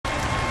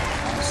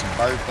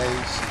birthday.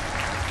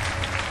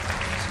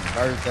 Some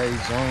birthday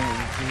joint,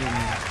 you feel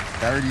me?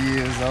 30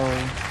 years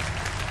old.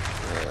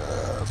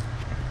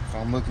 If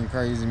I'm looking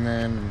crazy,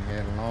 man, we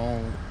had a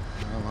long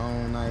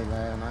night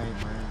last night,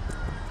 man.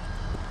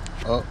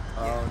 Up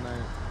all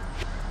night.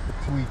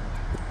 Tweet.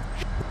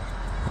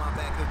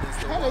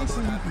 How they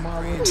see you from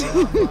all the way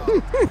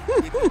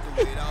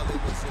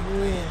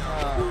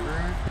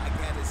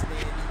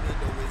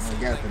I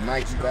got the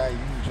Nike bag, you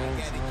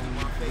joints on.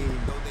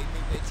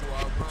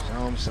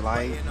 Some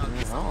light. I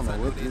don't know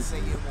what this is.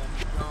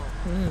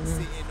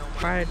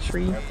 Fried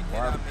tree.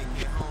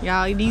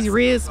 Y'all, these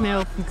ribs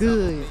smell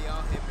good.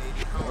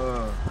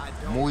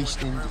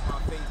 Moistened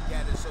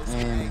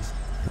and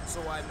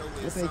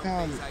what they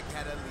call it?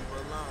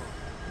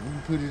 When you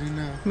put it in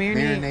there,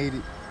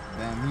 marinated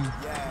by me.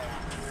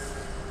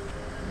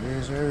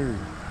 Yes, sir.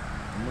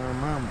 My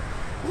mama.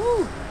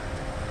 Woo.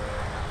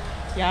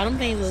 Y'all, them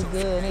things look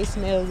good and they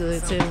smell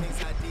good too.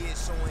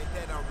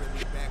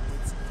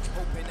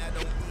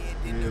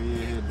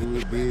 Yeah, do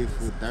it big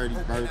for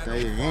 30th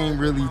birthday. It ain't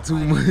really too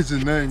much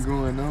of nothing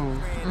going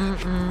on.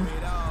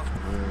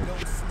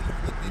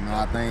 You know,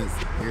 I think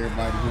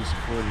everybody who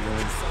supported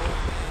us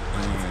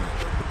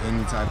in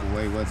any type of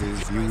way, whether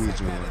it's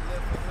viewage or,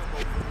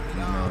 you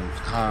know,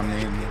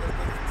 commenting.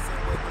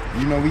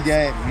 You know, we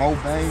got more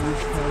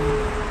bangers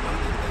coming.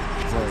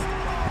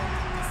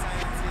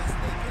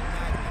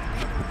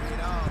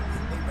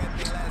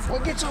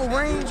 Well, get your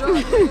range on.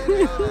 You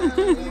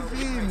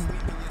feel me?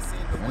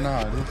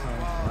 Nah, this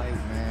one's like,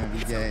 man, we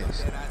got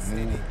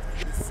new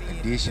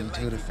addition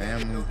to the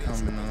family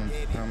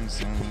coming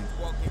soon.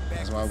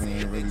 That's why we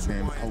ain't really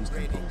been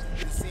posting.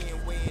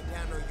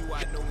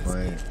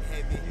 But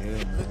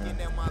yeah, man,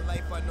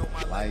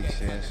 like,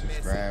 share,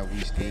 subscribe. We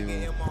still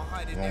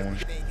going.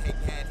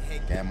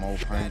 Got more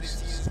pranks,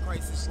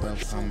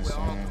 stuff coming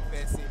soon.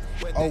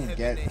 Oh,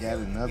 got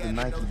another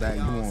Nike bag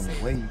you on the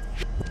way. You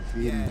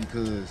feel me?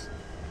 Because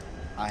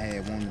I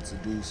had wanted to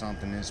do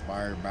something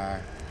inspired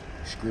by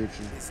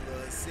scripture.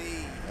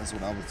 That's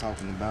what I was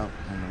talking about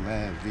in the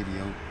last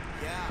video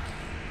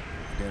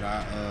that I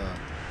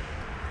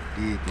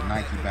did the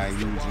Nike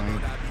Bayou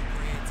joint.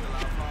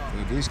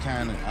 But this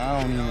kind of,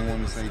 I don't even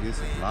want to say this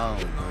is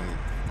vlog,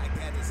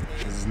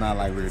 but it's not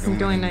like we're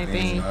doing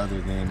anything other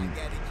than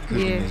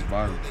cooking this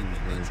barbecue.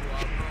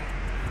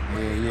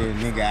 But yeah,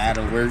 nigga out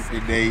of work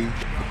today.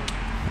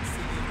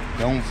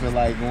 Don't feel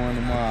like going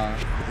tomorrow,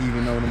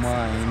 even though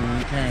tomorrow ain't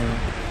even came.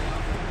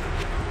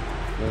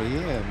 But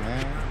yeah,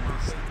 man.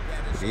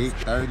 Big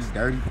 30,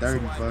 dirty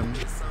 30 for me.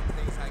 You know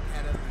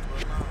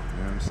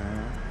what I'm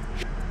saying?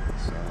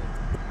 So,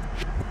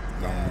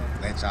 gonna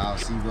let y'all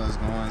see what's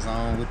going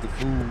on with the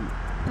food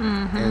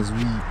as we,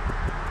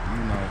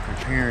 you know,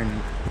 preparing it.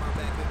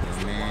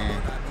 And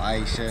man,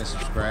 like, share,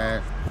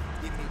 subscribe.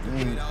 You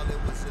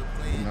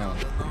know,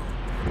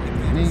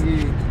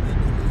 nigga,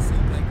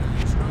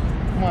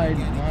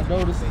 my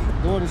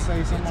daughter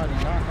say somebody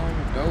knock on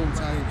the door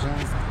type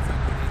junk.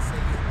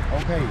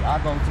 Okay, I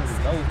go to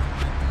the door.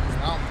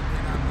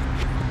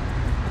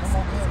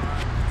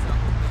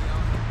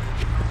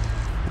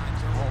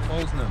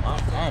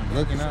 I'm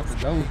looking out the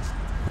door.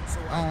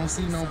 I don't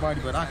see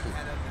nobody, but I could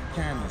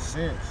kind of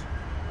sense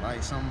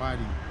like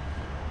somebody.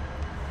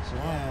 So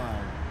I'm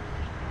like,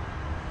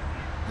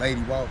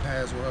 lady walked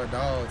past with her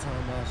dog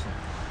talking about some.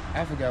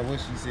 I forgot what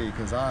she said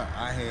because I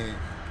had,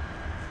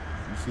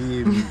 you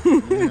feel me?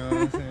 You know what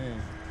I'm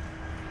saying?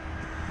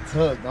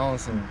 Tucked on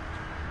some,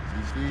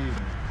 you feel me?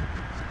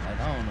 Like,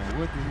 I don't know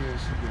what the hell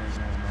she got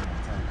going on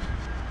type shit.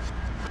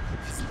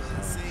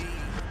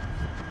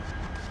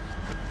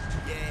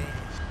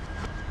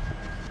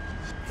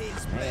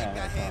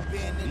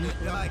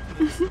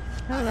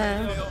 Hello.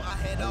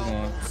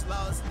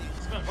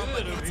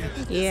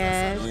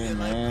 Yes. Yeah,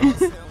 man.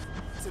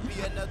 To be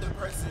another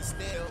person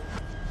still.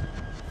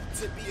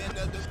 To be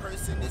another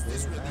person, is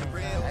this really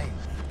real?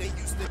 They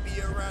used to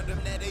be around them,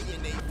 now they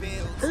in they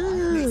fields.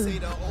 They say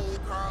the old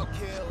Carl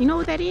killed. You know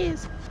what that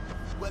is?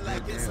 Well, I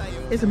guess I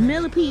am. It's a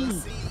millipede.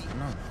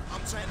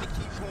 I'm trying to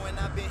keep going,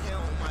 I've been here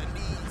on my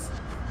knees.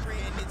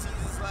 Praying to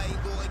Jesus like,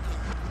 Lord,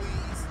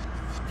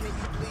 can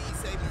you please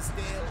save me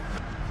still?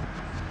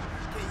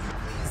 Can you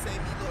please save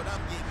me, Lord,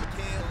 I'm getting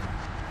killed.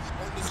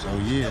 So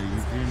yeah, you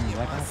feel me?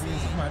 Like I said,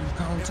 somebody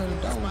come to the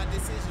door.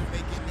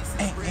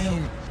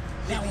 And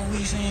that's what we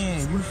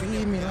saying. You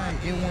feel me?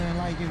 Like it wasn't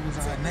like it was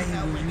our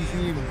neighbors. You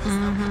feel me?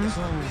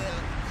 So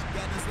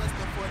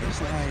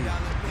it's like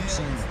you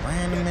seen a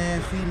random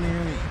ass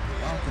female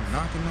walking,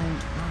 knocking on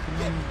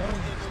the door.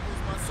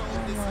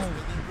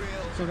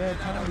 So that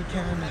probably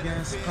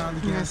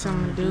got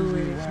something to do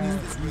with it.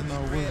 You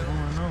know what's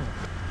going on.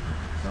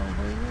 So,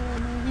 but yeah,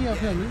 man, we up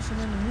here listening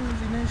to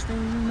music. Next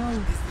thing you know,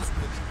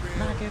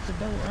 knock at the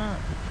door.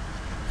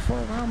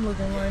 Fuck, I'm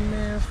looking like,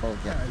 man, fuck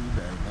y'all, you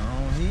better go on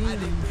ahead.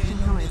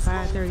 It's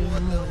like 5:30 in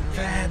the morning.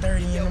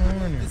 5:30 in the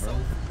morning, bro.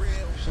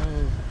 So,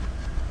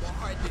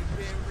 I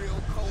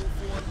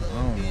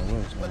don't know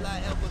what's going on.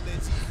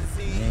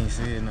 He ain't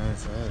said nothing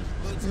to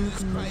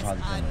us.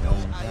 Probably coming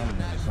home,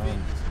 family or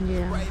something.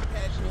 Yeah.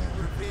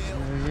 So,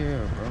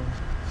 yeah, bro.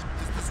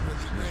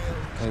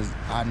 Cause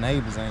our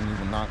neighbors ain't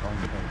even knock on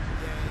the door.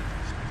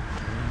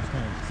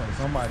 So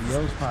somebody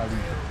else probably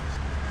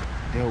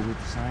dealt with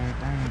the same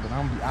thing, but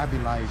I be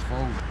like,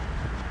 folks,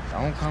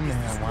 don't come to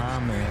him while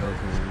I'm in here, cause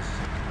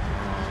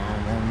I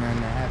don't want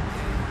nothing to happen to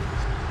you.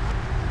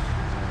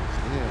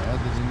 Yeah,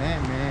 other than that,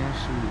 man,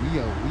 shoot, we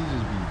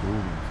just be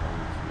doing,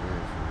 folks, for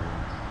real.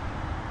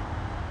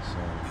 So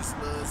This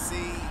little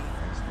seed.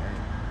 that's that.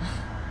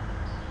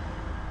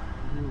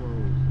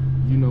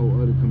 You know,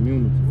 other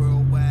communities.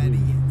 Worldwide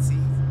ENT.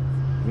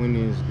 When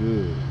it's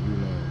good, you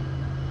know,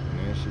 when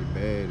that shit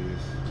bad,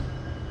 it's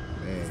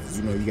bad.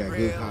 You know, you got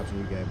good cops and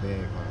you got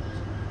bad cops.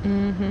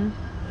 Mm-hmm.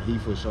 He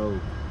for sure was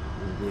a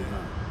good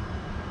cop.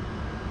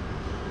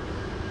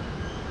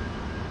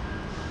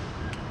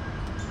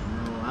 You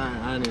know,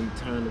 I didn't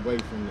turn away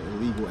from the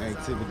illegal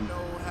activity.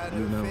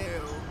 You know,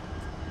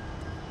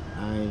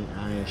 I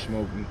ain't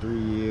smoked in 3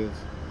 years.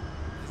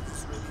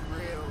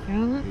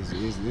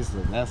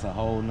 That's a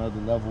whole nother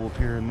level of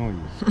paranoia.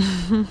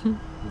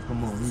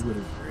 Come on, he would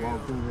have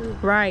walked through here.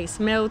 Right,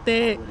 smelled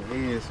that. Would have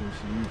had some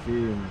shit, you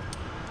feel me?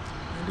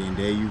 And then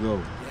there you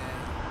go.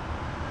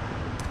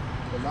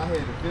 Cause I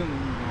had the feeling you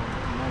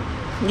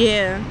gonna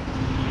Yeah.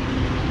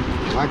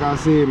 Like I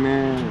said,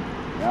 man,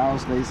 y'all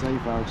stay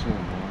safe out here,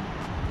 man.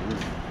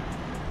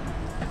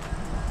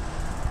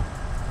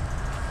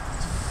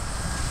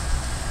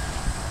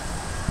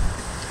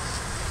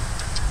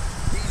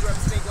 These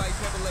rappers think like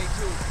Chevrolet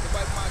too. If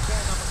I my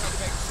gun, I'ma come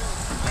back soon.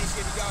 I ain't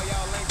scared of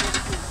y'all ain't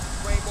ready to.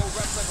 Rainbow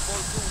raps like a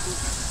boy too.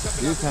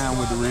 This time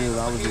with the reels,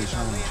 I was just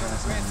trying to try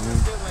something new.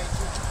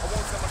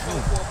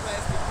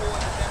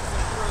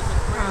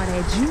 Oh,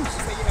 that juice.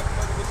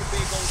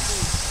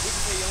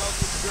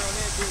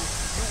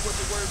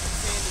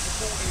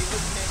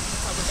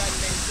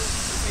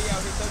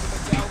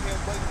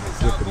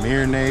 With the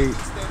marinade,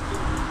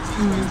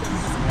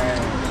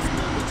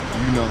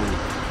 you know,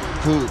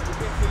 cook.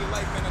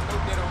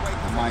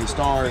 I might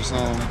star or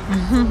something.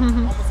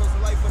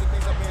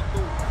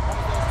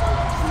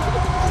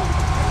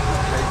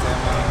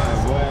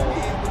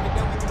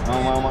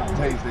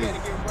 Taste that.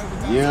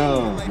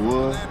 Yeah,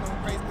 boy.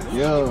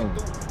 Yeah.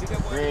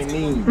 Brand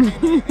new.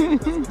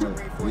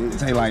 It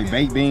taste like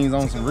baked beans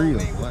on some real.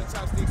 What?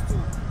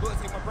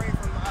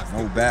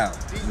 No doubt.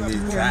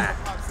 It's hot.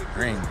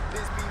 Green.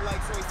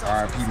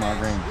 R.I.P. my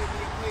green.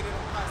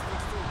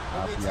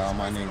 R.I.P. all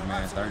my niggas,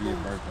 man.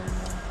 30th birthday,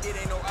 man. It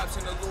ain't no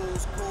option to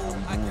lose, cool.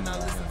 I cannot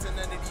listen to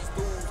none of these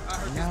dudes. I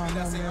heard this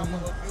nigga say I'ma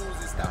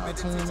abuse it. Stop it,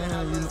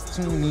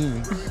 Tune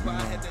in. I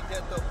had the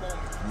death up on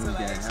me. You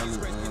got hella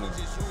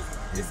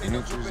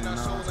adventures and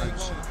all type of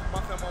shit.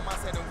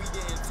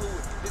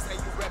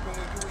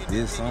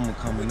 This summer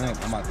coming up,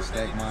 I'm about to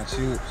stack my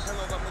chips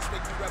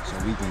so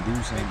we can do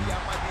something.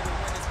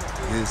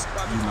 This,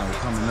 you know,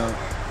 coming up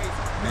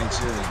next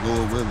year,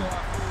 Lord willing.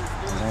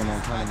 I don't know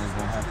what's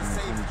gonna happen in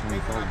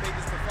 2024.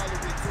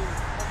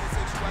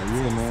 But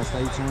yeah, man,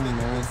 stay tuned,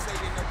 man.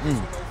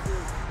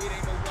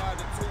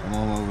 I'm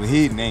on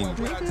overheating, ain't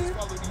it?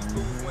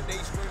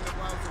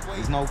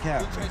 It's no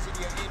cap, man.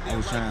 I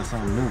was trying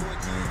something new, man.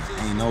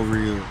 Ain't no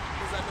real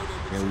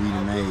that we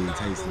done made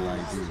tasted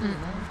like this. What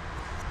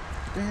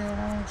the hell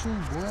wrong with you,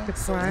 boy? The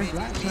fry. You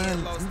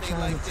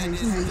trying to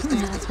taste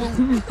this?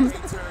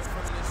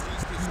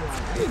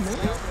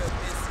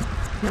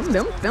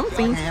 Them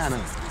things. I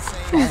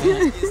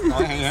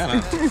ain't had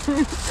none.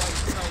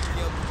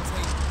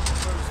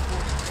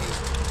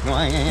 No, I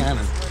ain't had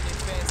none.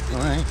 No,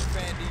 I ain't.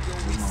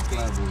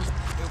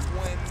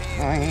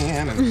 I ain't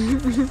had none.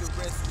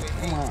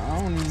 I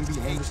don't even be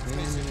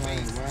understanding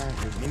like why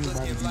if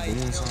anybody be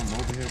doing something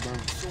over here, bro,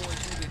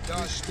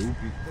 it's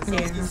stupid.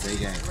 Yeah. They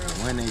got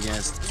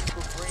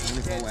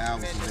 24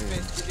 hours for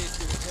that.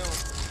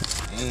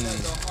 And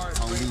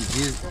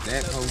police,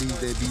 that police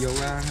that be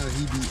around her,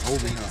 he be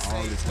over here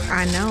all the time.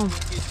 I know.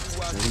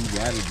 So he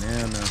got it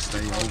down there,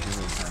 stay over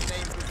here.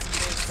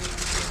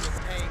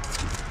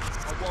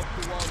 Walk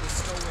through all the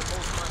snow and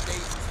most of my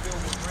days was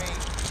filled with rain.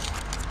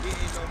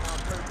 Didn't know my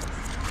purpose.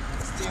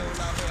 Still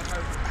out here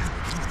hurting.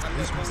 I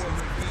let go of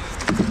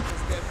revenge.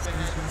 Was deaf to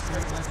handle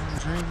purpose.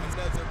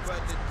 Another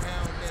brother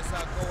down as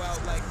I go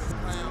out like a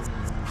clown.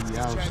 Be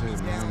out here,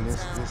 man. This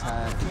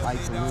how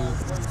life is.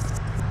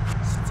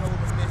 She told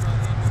him in her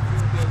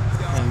interview that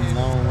we all Came a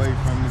long way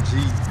from the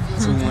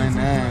G219.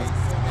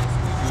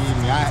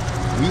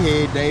 We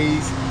had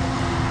days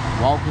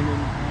walking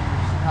in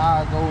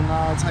Chicago and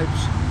all type of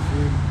shit. You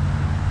feel me?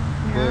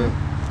 But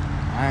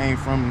I ain't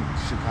from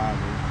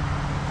Chicago.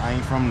 I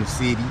ain't from the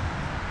city.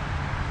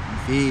 You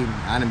feel me?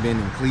 I done been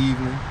in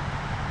Cleveland.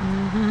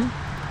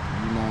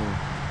 You know,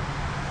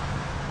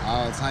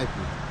 all type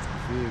of, you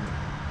feel me?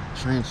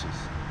 Trenches.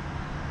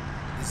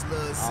 This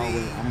little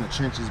seed. I'm a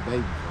trenches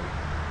baby, bro.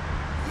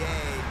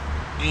 Yeah.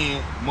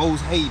 And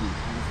most hated.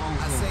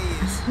 I say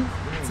it's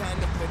time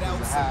to put out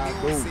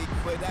some music,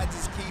 but I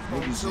just keep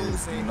on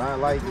choosing. Not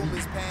like the you.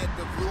 path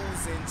of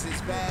losing,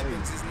 just vibing,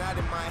 just not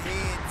in my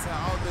head to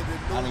all of the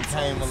I done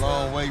came a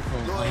long way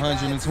from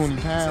 120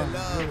 pounds.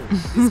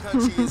 This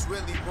country is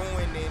really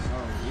ruining.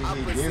 It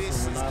hit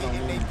different when I don't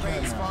really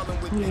care now. Falling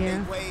within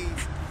their ways.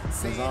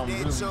 Saying I'm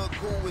that really you're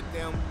cool with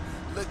them.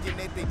 Looking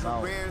at their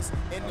careers,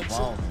 and the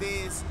truth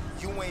is,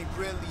 you ain't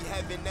really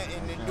having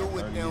nothing to do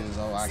with them.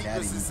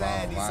 Secret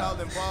societies all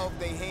involved,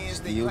 they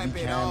hands, they clap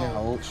it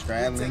all.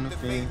 Straddling the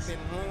fence. And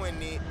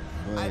ruin it.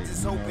 But, I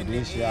just hope in the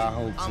this year I end,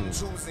 hope I'm to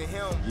choosing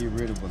him. get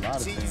rid of a lot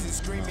of Jesus things.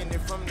 screaming it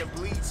from the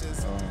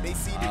bleachers. They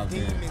see the I've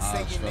demons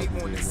saying they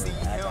want to see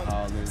him.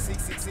 alcoholism.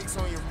 666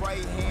 on your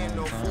right hand,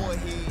 no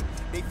forehead.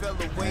 They fell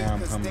away I'm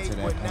because coming they to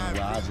that would point not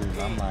where I'm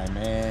repent. like,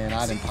 man, I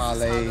done Jesus,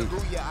 parlayed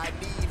hallelujah, I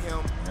need him.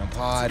 and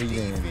partied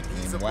He's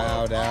and above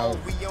wild all, out.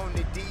 we on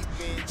the deep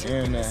end, And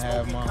drinking to and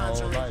have smoking, my whole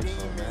conjuring life, so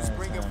demons, man,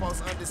 bringing time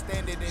false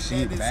understanding, and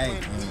shit that is back when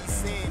we and-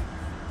 sin.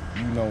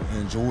 You know,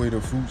 enjoy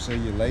the fruits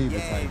of your labor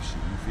Yeah. type shit.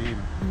 You feel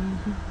me?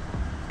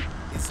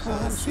 It's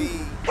good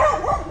seed.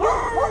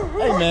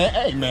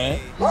 Hey man.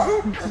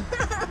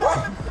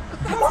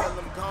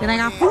 Then I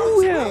got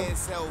food here. I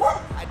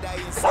die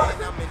in sin,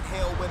 I'm in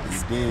hell where the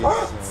skin did,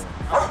 melts. so.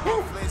 I'm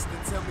in flesh to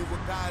tell me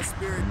what God's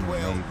spirit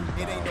dwell.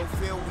 It ain't no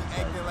fear, we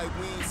acting like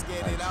we ain't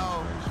scared at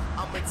all.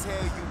 I'ma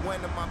tell you one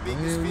of my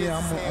biggest Hell fears yeah,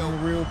 is hell. I'm a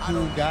real I cool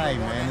don't guy,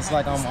 even man. wanna It's have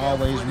like to I'm step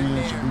always foot in there.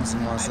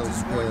 reintroducing I myself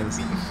just wanna because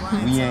be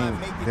flying we till I ain't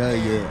make it there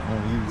there. yet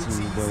on With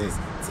YouTube, but Jesus,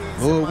 tears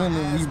Lord in my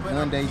willing, eyes, we but one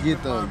I'm day keeping get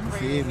there. my You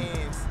praying feel me?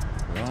 hands.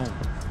 Don't.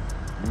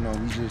 You know,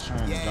 we just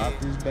trying to Yeah. drop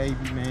this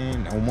baby, man.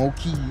 No more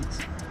kids.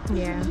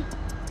 Yeah.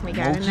 We No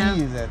gotta know.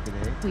 kids after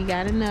that. We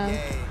gotta know.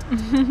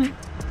 Yeah.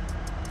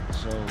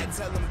 So I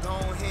tell them go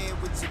ahead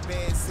with your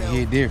bad self.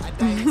 hit different. I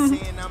die in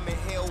sin, I'm in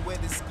hell where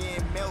the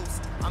skin melts.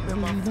 I'm in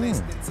my flesh,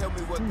 then tell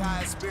me what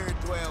God's spirit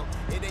dwell.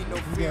 It ain't no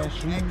fear, got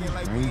we acting shoes,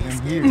 like bring we ain't them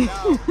scared here.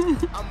 at all.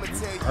 I'ma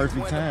tell you perfect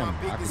one time. of my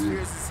I biggest could-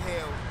 fears is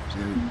hell. so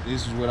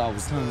this is what I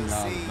was telling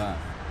y'all about.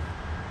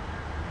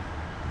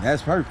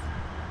 That's perfect.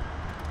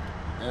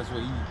 That's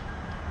what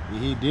he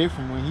hit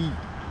different when he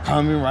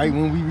coming right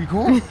when we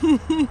record. You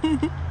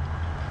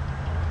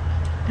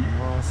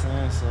know what I'm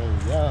saying? So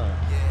yeah.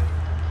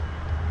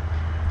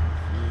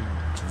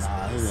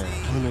 Nah, he was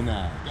pulling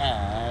out.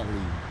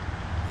 Golly.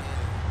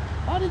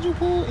 Why did you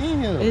pull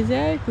in here?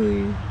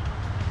 Exactly.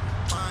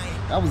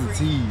 That was a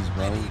tease,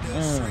 bro.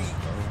 Damn,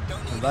 bro.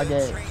 Cause I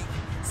got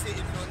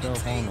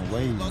stuff on the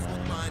way, man. That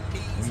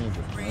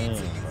nigga playing,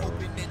 bro.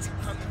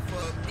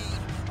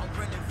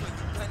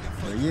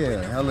 But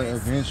yeah, hella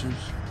adventures.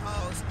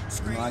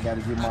 You know, I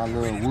gotta get my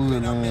little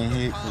woodland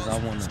hit because I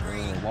want to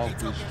walk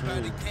this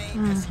trail. We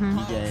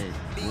got,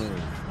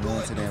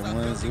 going to that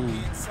one zoo.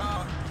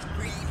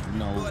 You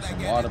know,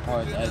 some water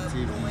park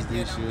activities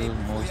this year,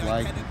 most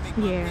likely.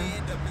 Yeah.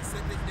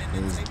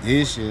 Cause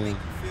this year,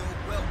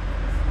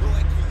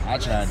 I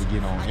tried to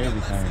get on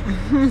everything.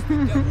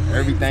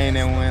 Everything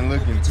that wasn't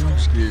looking too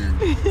scary.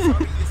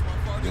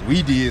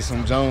 We did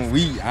some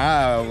Jones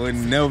I would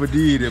never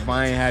did if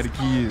I ain't had the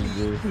kids,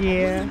 bro.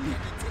 Yeah.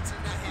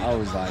 I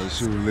was like,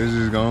 shoot, let's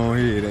just go on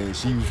here. That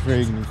she was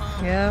pregnant.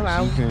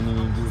 Yeah. She couldn't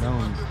even get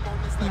on.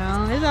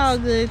 No, it's all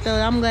good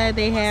though. I'm glad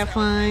they had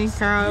fun,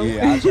 Carl.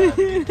 Yeah, I tried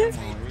to get them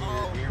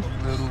on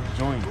every little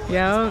joint. Yup. You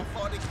know,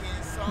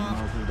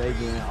 cause they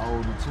getting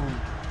older too.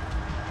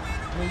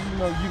 And you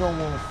know, you don't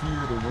want to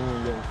fear to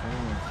ruin your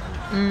family.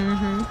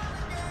 Mm-hmm.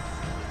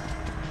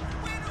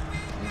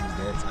 It was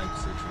that type of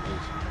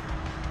situation.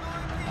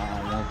 I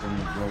don't want them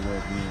to grow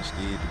up being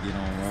scared to get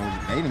on roller.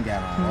 They done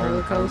got on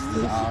roller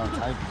coasters, all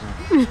types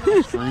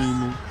of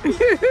screaming.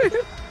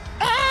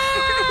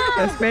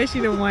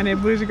 Especially the one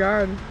at Busch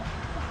Garden.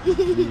 You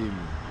feel me?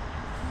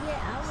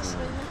 Yeah, I was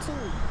screaming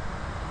too.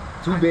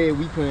 Too bad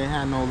we couldn't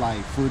have no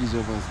like footage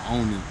of us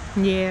on it.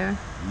 Yeah.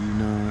 You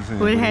know what I'm saying?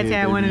 Well, it But had to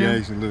have one of them.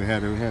 reaction, look,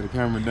 had the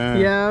camera down.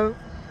 Yeah.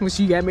 Well,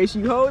 you gotta make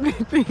sure you hold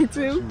that thing too.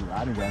 Shoot,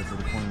 I done got to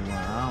the point where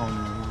I don't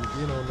even,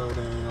 you don't know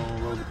they ain't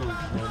on roller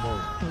coasters no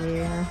more.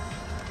 Yeah.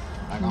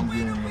 Like I'm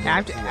getting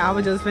I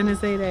was just finna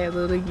say that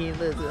little again.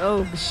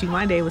 Oh, shoot,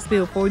 my day was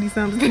still 40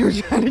 something. They were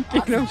trying to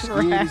get them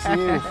scared as hell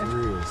right. for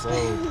real. So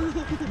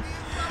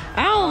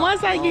I don't.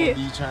 Once I don't get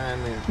be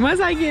trying to, once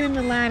I get in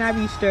the line, I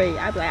be straight.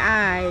 I be like,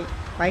 alright.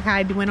 Like how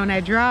I went on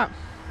that drop.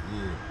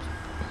 yeah.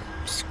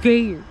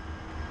 Scared.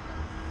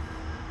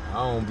 I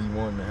don't be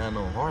wanting to have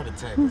no heart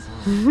attack or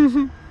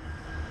something.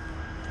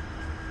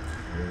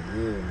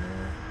 Yeah, man.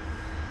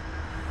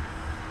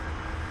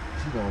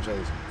 She gonna try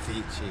some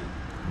fit shit.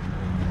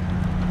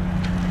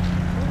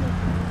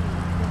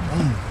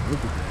 Look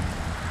at that.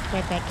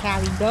 Got that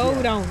Cali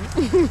gold on it.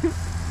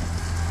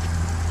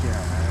 Yeah, man.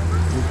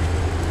 Look at that.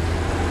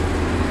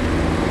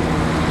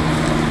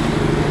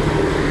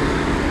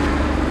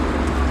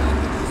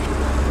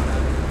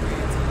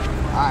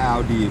 I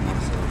outdid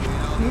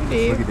myself. You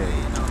did. Look at that.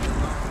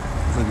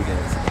 Look at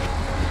that.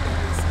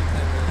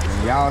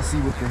 And y'all see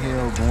what the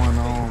hell going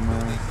on,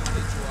 man.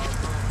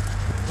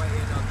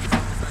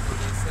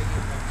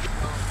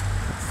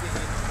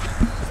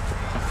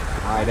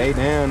 Alright, they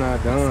down,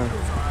 not done.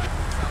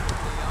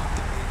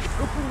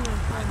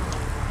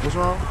 What's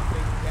wrong?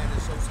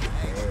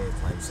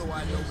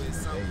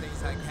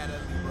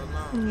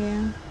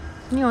 Yeah.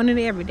 You on it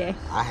every day.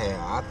 I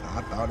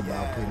thought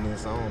about putting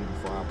this on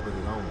before I put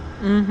it on.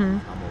 Mm-hmm.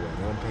 I'm gonna wear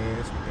them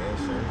pants with that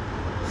shirt.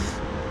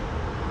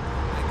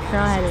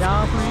 Y'all had it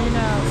all planned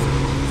out.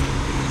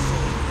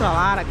 It's a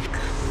lot of.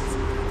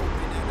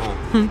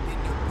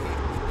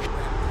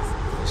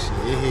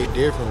 Shit, it hit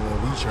different when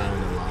we trying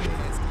to like.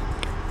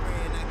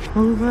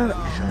 Move up.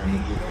 Trying to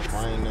get the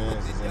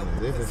finances in a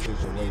living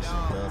situation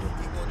better.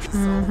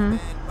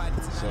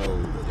 So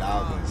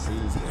y'all can see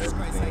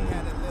everything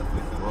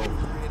with growth.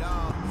 You know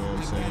what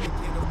I'm saying?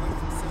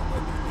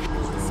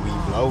 When we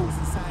blow,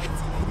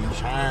 we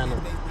trying to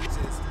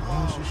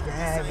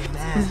subscribe and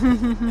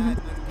that.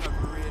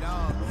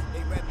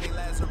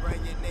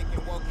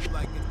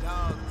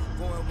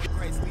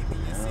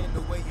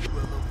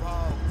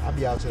 I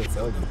be out to the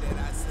 30.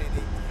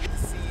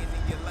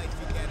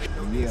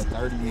 Yeah,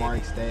 30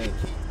 mark stack.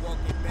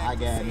 I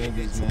got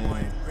niggas,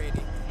 man.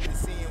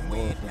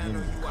 Lord forgive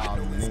me for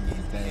calling niggas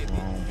if that's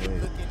wrong,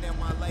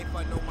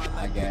 but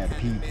I got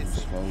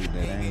people's folks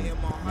that ain't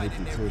make it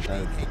to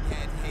 30.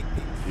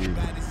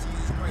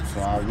 So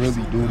I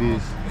really do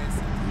this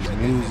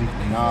music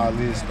and all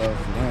this stuff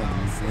for them,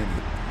 you feel me?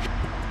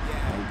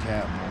 No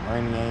cap, my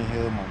granny ain't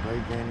here, my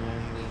great granny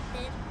ain't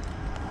here.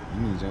 You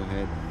need your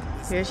head on.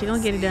 Yeah, she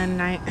gonna get it done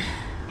tonight.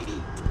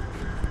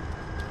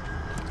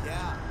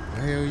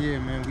 Hell yeah,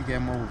 man, we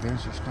got more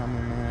ventures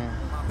coming, man.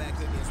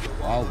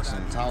 Walks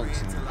and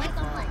talks and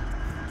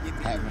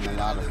having a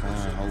lot of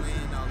fun, hopefully.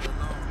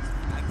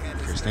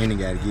 Christina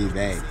gotta get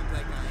back.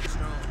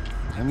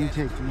 Let me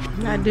check for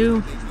you. I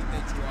do.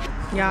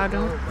 Y'all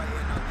don't.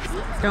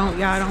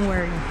 Y'all don't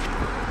worry.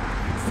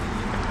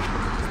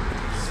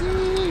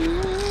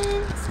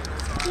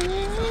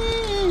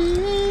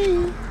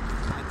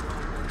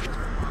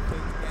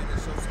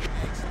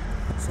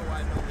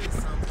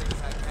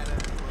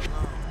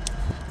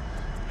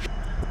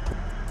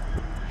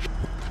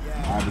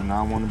 I do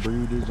not want to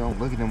breathe this junk.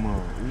 Look at them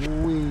up.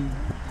 Ooh-wee.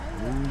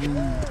 Ooh-wee.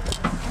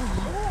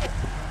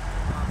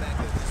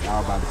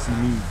 Y'all about to see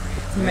me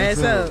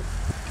Mess up.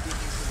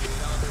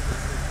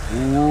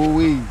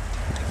 Ooh-wee.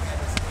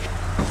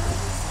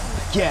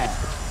 Yeah.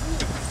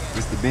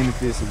 It's the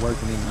benefits of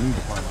working in the new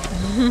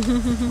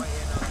department.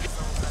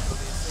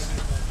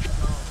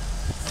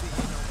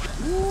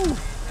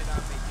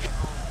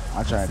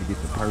 I tried to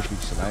get the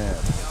perfect slab,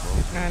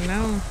 bro. I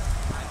know.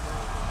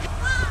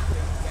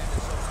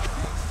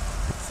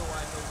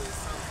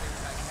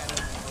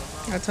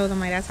 I told him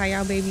like that's how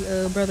y'all baby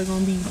brother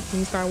gonna be when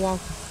you start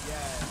walking.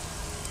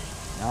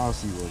 Y'all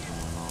see what's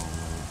going on,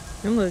 man.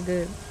 Them look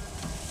good.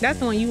 That's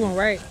the one you want,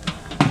 right?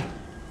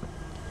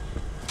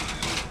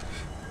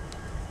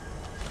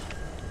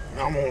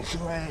 I'm on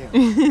slab.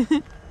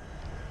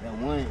 That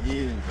one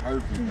is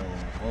perfect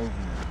though.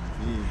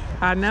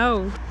 I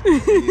know.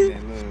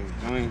 That little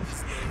joint.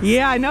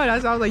 Yeah, I know.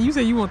 That's why I was like, you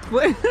said you want the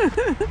foot.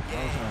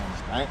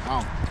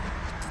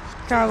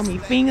 Calling me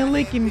finger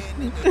licking.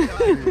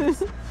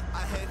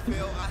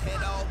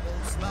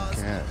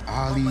 Got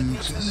all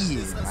these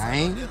kids,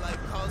 man.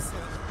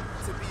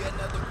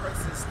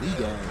 We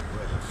got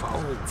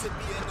folks.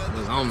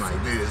 I'm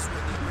like this.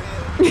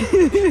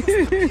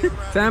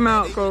 Time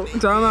out, coach.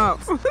 Time out.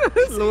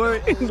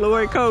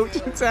 Lord, coach.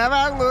 Time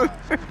out, Lord.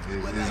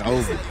 It's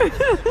over. I'm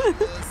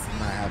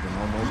not having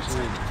no more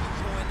children.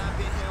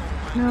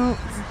 No.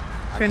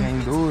 I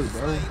can't do it,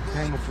 bro.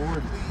 Can't afford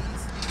it.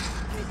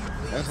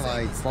 That's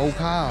like 4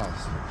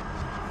 cars.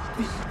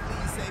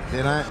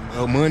 That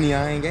money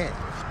I ain't got.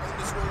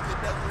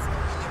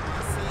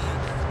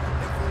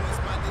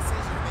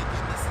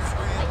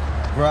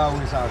 Bro, I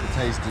wish I could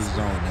taste this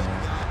joint, man.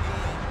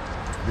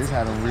 This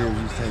how them real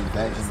used to taste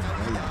back in the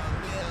day.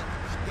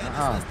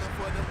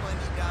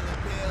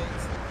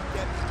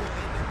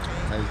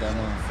 Taste that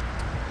one.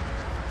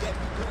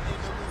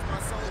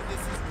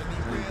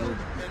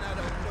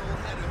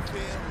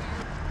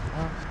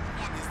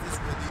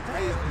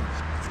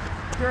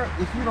 Girl,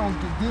 if you don't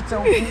get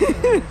your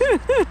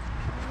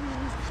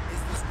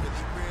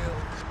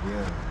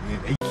yeah.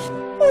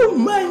 Oh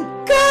my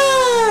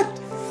God!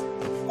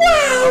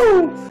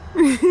 Wow!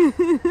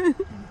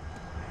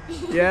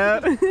 Yeah.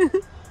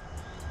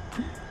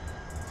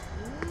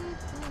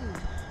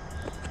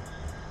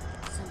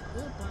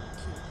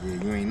 Yeah,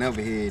 you ain't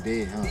never had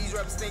that, huh?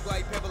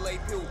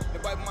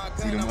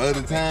 See them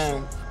other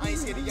times?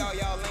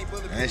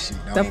 That shit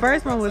don't. The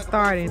first one was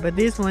starting, but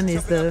this one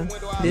is the.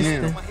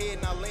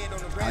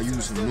 I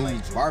use some new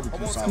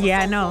barbecue sauce.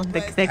 Yeah, I know.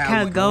 The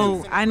kind of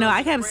gold. I know.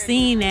 I kept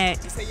seeing that.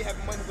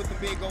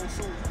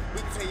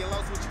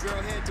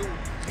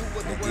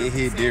 It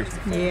hit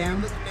different. Yeah.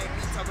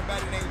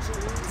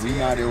 We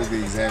not over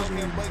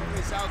exaggerating.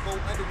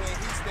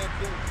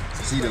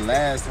 See, the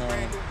last one, I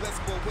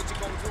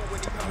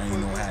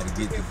didn't know how to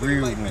get the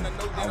real one.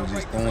 I was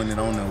just throwing it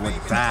on there with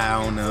the fire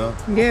on there.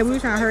 Yeah, we were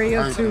trying to hurry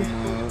up too.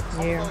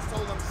 Yeah.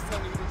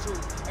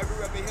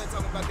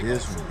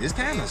 This one, it's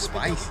kind of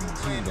spicy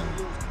too,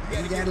 though.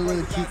 It got a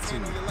little kick to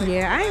it.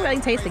 Yeah, I ain't really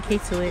taste the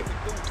kick to it.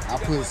 I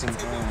put some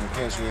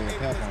crushed red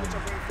pepper on it.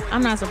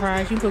 I'm not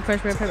surprised. You put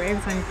crushed red pepper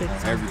every time you cook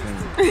something. Everything.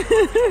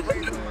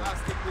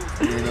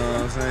 You know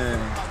what I'm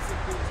saying?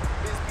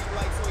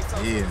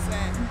 Yeah,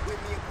 man.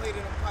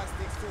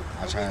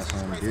 I try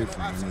something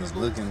different, and it's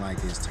looking like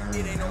it's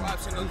turning out.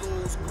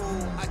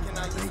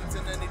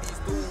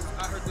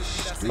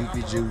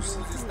 Stupid juicy.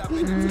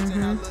 It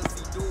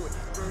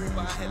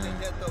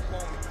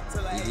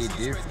hit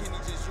different.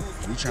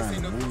 We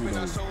trying to move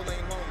though.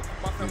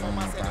 We gonna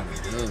up out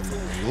of the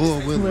man.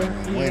 Lord willing,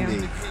 one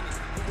day.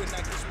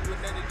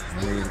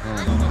 Ready to go.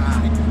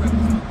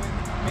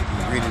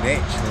 Get rid of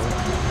that truck.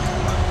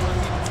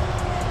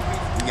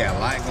 We got a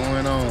lot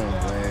going on,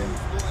 man.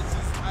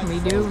 We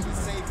do.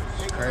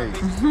 It's crazy.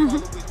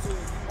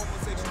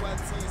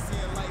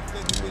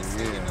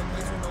 Yeah, man.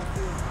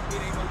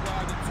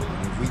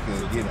 If we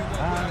could get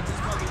it,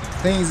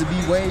 things would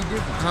be way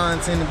different.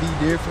 Content would be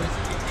different.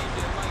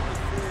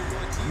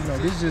 You know,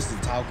 this is just a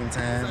talking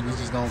time. We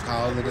just gonna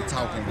call it a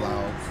talking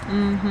vlog.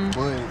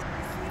 But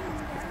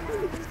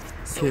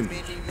so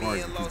many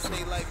men lost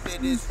their life,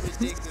 that is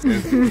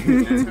ridiculous.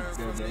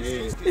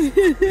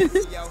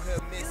 Y'all here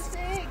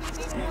missing.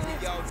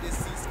 We all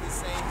deceased, the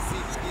same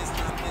city is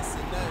not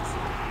missing us.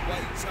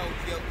 White chalk,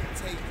 yellow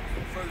tape,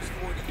 first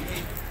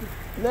 48.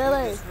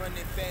 Lily.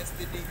 Running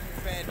faster than you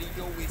find in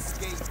your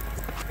escape.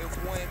 If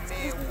one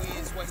man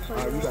wins, what he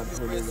does,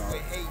 the rest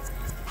with hate.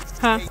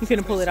 Huh? You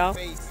finna pull it off?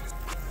 You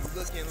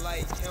looking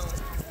like him.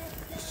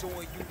 He's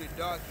showing you the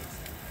darkest.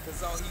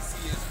 Cause all he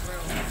see is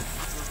brown. The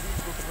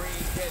reaper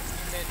bring that he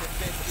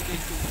manifested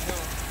into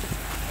him.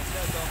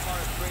 Another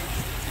heartbreak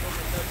from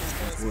another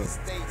one's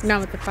mistake. Not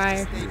with the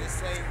fire. Stay the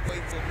same way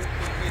for who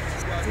can get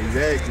you out.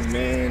 exactly,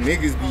 man.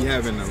 Niggas be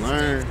having to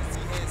learn.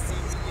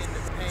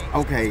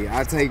 Okay,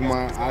 I take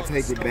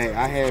it back.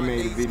 I had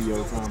made a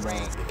video talking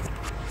about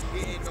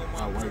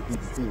how white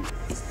people cook.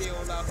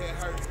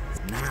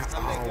 Not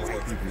all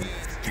white people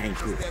can't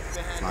cook.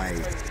 Like,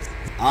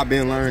 I've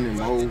been learning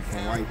more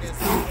from white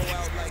people.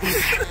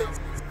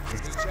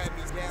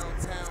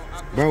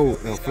 Bro, a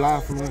fly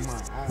flew in my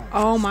eye.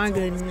 Oh my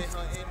goodness.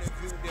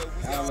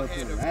 I was up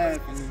there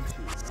laughing and shit.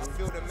 I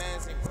feel the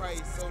man's in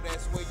Christ, so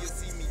that's where you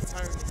see me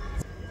turning.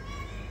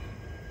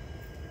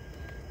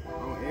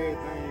 On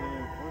everything in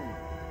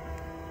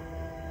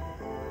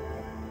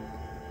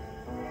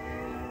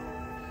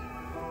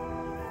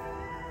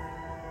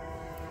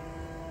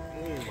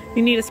front.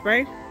 You need a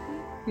spray?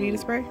 You need a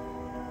spray?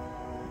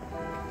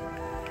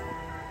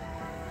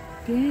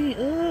 Dang,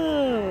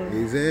 ugh.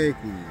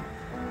 Exactly.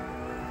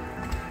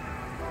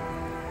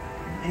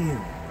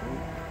 Damn.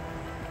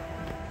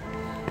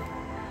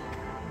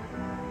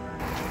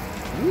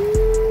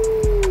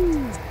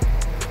 Woo.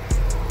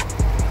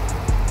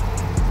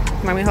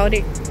 Want me to hold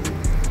it?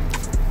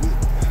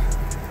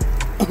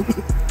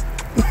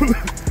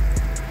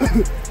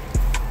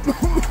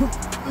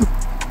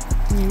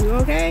 You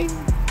okay?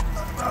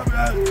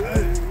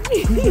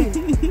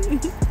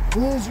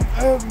 Where's you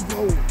ever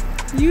go?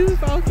 You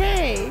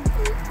okay?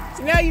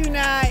 No, you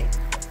not.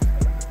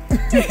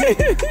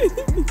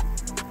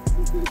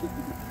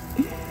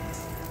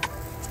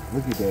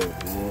 Look at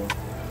that, boy.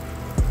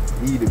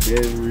 He the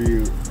best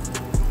rib.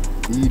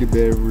 He the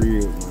best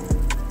rib, man,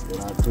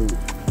 that I cook.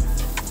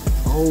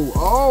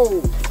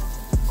 Oh.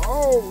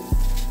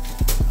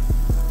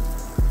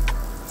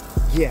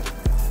 Yeah.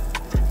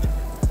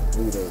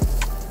 Look at that.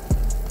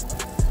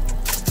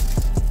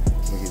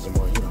 Look at some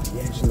more.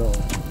 Yes, Lord.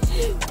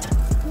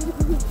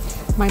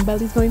 My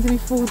belly's going to be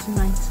full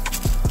tonight.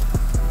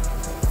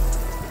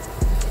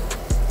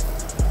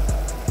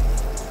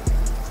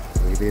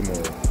 Look at that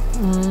more.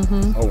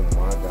 Mm-hmm. Oh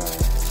my God.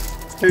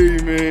 Hey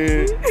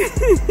man.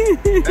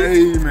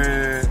 Hey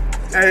man.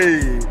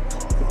 Hey.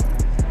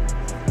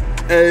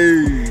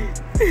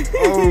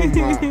 Oh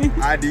my.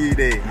 I did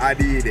that.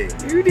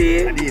 You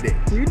did. I did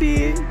that. You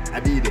did. I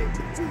did that.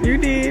 You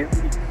did.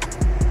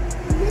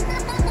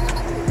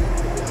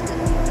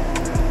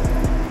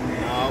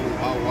 I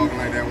was walking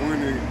like that one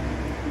nigga.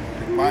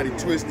 His body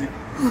twisted.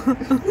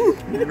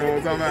 You know what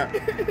I'm talking about?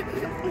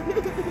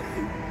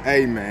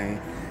 Hey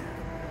man.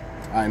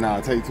 Alright, now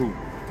I'll take two.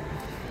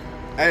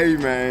 Hey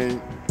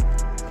man.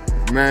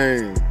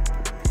 Man,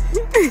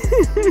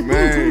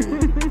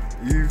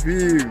 you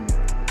feel me?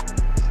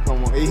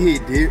 Come on, it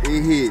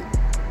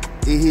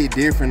hit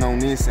different on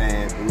this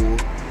side, boy.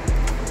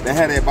 That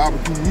how that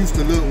barbecue used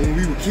to look when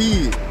we were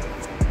kids.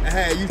 That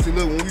how it used to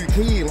look when we were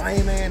kids,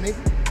 lame man nigga,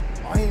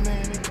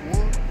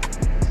 boy.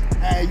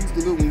 How it used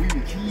to look when we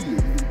were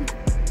kids.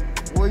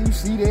 Boy, you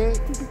see that?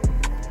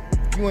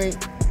 You ain't,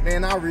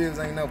 man, our ribs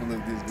ain't never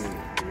looked this good.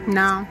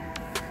 No.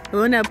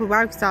 We'll never put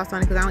barbecue sauce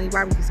on it because I don't eat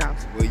barbecue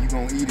sauce. Well, you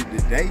gonna eat it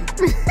today?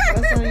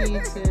 That's on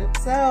YouTube.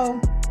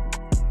 So,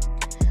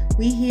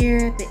 we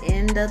here at the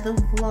end of the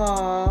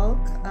vlog.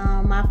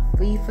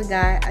 We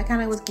forgot. I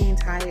kind of was getting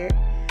tired,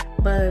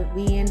 but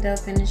we ended up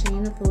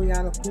finishing the food.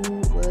 Y'all, the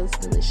food was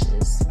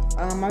delicious.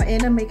 I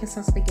ended up making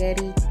some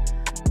spaghetti,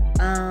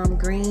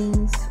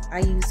 greens. I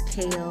used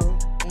kale,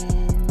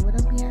 and what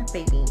else we have?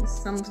 Baked beans.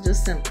 Something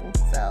just simple.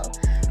 So,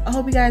 I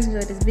hope you guys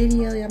enjoyed this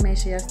video. Y'all make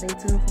sure y'all stay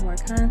tuned for more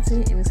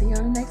content, and we'll see y'all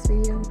in the next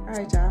video. All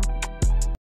right, y'all.